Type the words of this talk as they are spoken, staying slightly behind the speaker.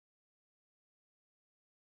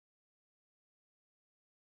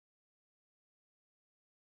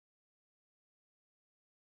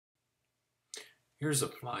Here's a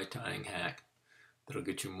fly tying hack that'll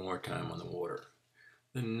get you more time on the water.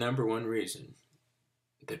 The number one reason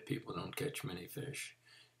that people don't catch many fish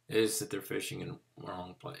is that they're fishing in the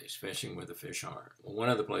wrong place, fishing where the fish aren't. Well, one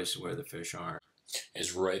of the places where the fish aren't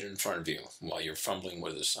is right in front of you while you're fumbling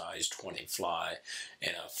with a size 20 fly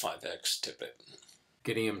and a 5X tippet.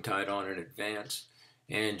 Getting them tied on in advance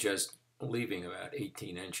and just leaving about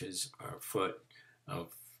 18 inches or a foot of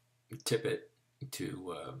tippet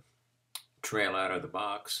to trail out of the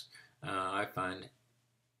box, I find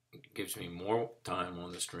it gives me more time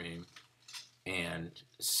on the stream and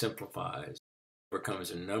simplifies, overcomes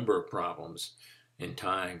a number of problems in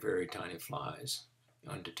tying very tiny flies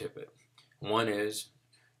onto tippet. One is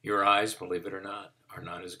your eyes, believe it or not, are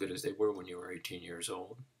not as good as they were when you were 18 years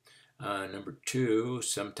old. Number two,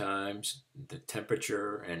 sometimes the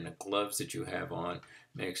temperature and the gloves that you have on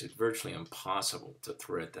makes it virtually impossible to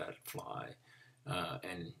thread that fly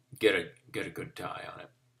and get a good tie on it.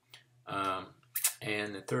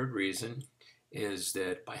 And the third reason is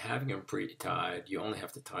that by having them pre-tied, you only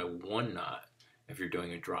have to tie one knot if you're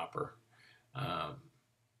doing a dropper.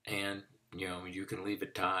 And you can leave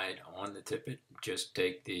it tied on the tippet. Just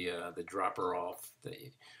take the dropper off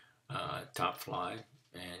the top fly,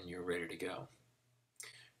 and you're ready to go.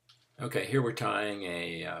 Okay, here we're tying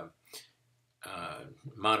a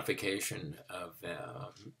modification of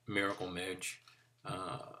Miracle Midge,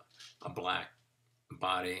 a black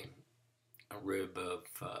body, a rib of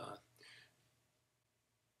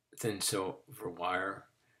thin silver wire,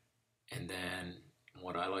 and then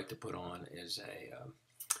what I like to put on is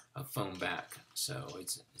a foam back. So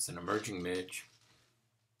it's an emerging midge,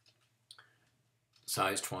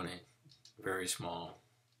 size 20, very small,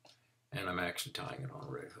 and I'm actually tying it on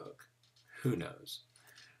a red hook. Who knows?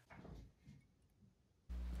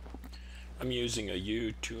 I'm using a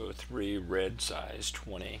U203 red size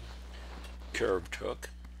 20 curved hook.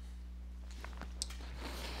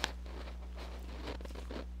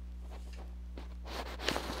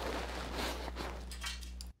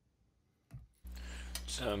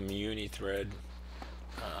 Some uni thread,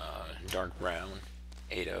 dark brown,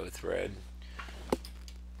 8/0 thread.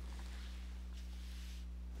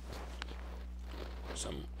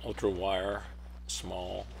 Some ultra wire,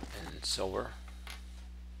 small and silver.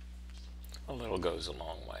 A little goes a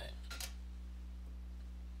long way.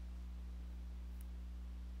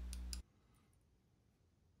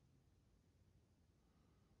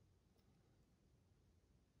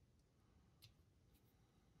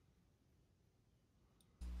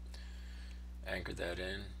 Anchor that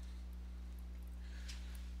in.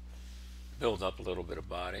 Build up a little bit of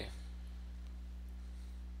body.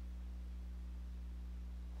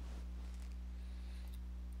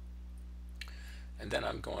 And then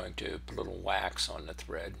I'm going to put a little wax on the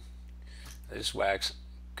thread. This wax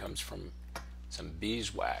comes from some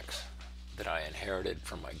beeswax that I inherited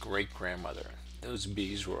from my great-grandmother. Those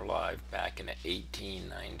bees were alive back in the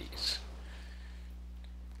 1890s.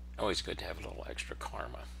 Always good to have a little extra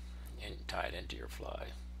karma and tie it into your fly.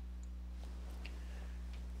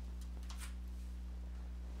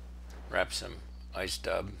 Wrap some ice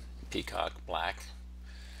dub peacock black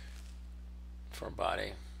for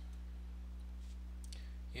body.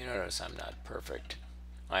 You notice I'm not perfect.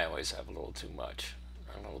 I always have a little too much,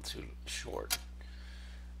 a little too short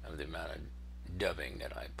of the amount of dubbing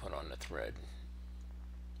that I put on the thread.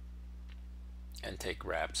 And take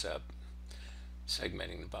wraps up,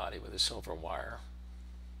 segmenting the body with a silver wire.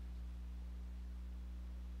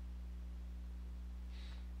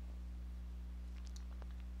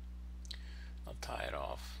 I'll tie it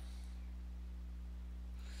off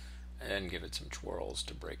and then give it some twirls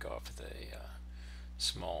to break off the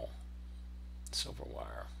small silver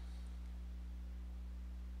wire.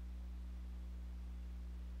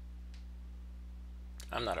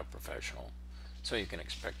 I'm not a professional, so you can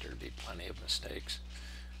expect there to be plenty of mistakes.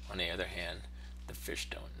 On the other hand, the fish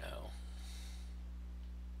don't know.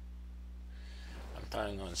 I'm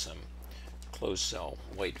tying on some closed cell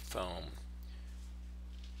white foam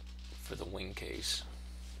for the wing case,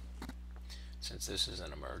 since this is an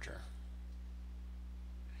emerger.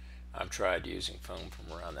 I've tried using foam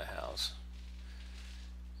from around the house,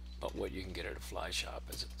 but what you can get at a fly shop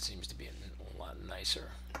is it seems to be a lot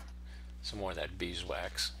nicer. Some more of that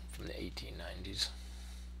beeswax from the 1890s.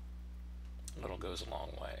 A little goes a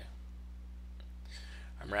long way.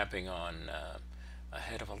 I'm wrapping on a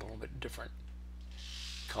head of a little bit different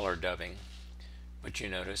color dubbing, but you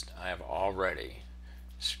noticed I have already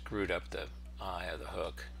screwed up the eye of the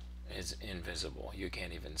hook. It's invisible. You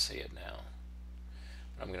can't even see it now.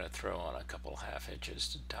 I'm going to throw on a couple half hitches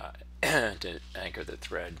to tie to anchor the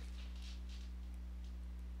thread.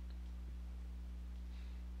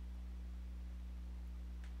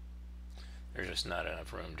 There's just not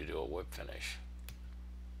enough room to do a whip finish.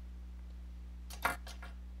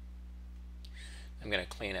 I'm going to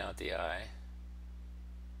clean out the eye.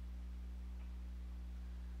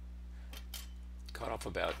 Cut off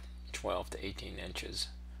about 12 to 18 inches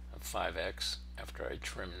of 5X after I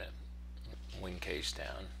trim the wing case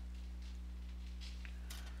down.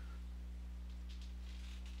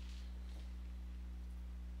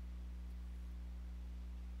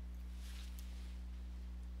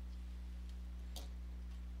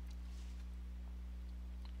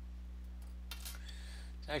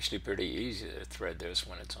 It's actually pretty easy to thread this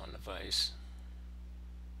when it's on the vise.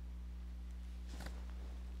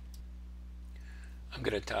 I'm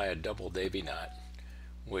going to tie a double Davy knot,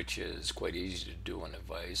 which is quite easy to do on a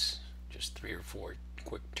vise. Just 3 or 4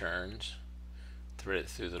 quick turns, thread it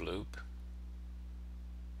through the loop,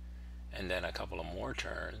 and then a couple of more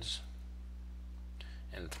turns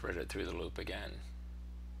and thread it through the loop again.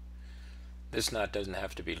 This knot doesn't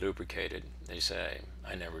have to be lubricated, they say.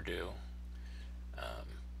 I never do.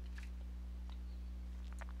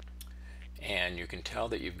 And you can tell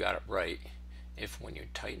that you've got it right if when you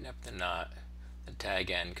tighten up the knot, the tag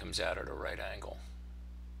end comes out at a right angle.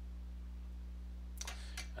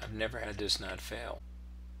 I've never had this knot fail.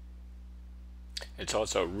 It's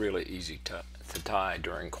also really easy to tie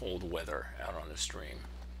during cold weather out on the stream.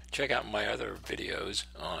 Check out my other videos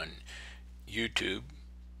on YouTube,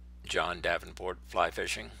 John Davenport Fly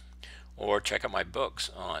Fishing, or check out my books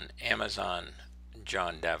on Amazon,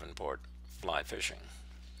 John Davenport Fly Fishing.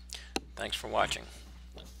 Thanks for watching.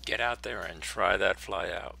 Get out there and try that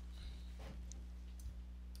fly out.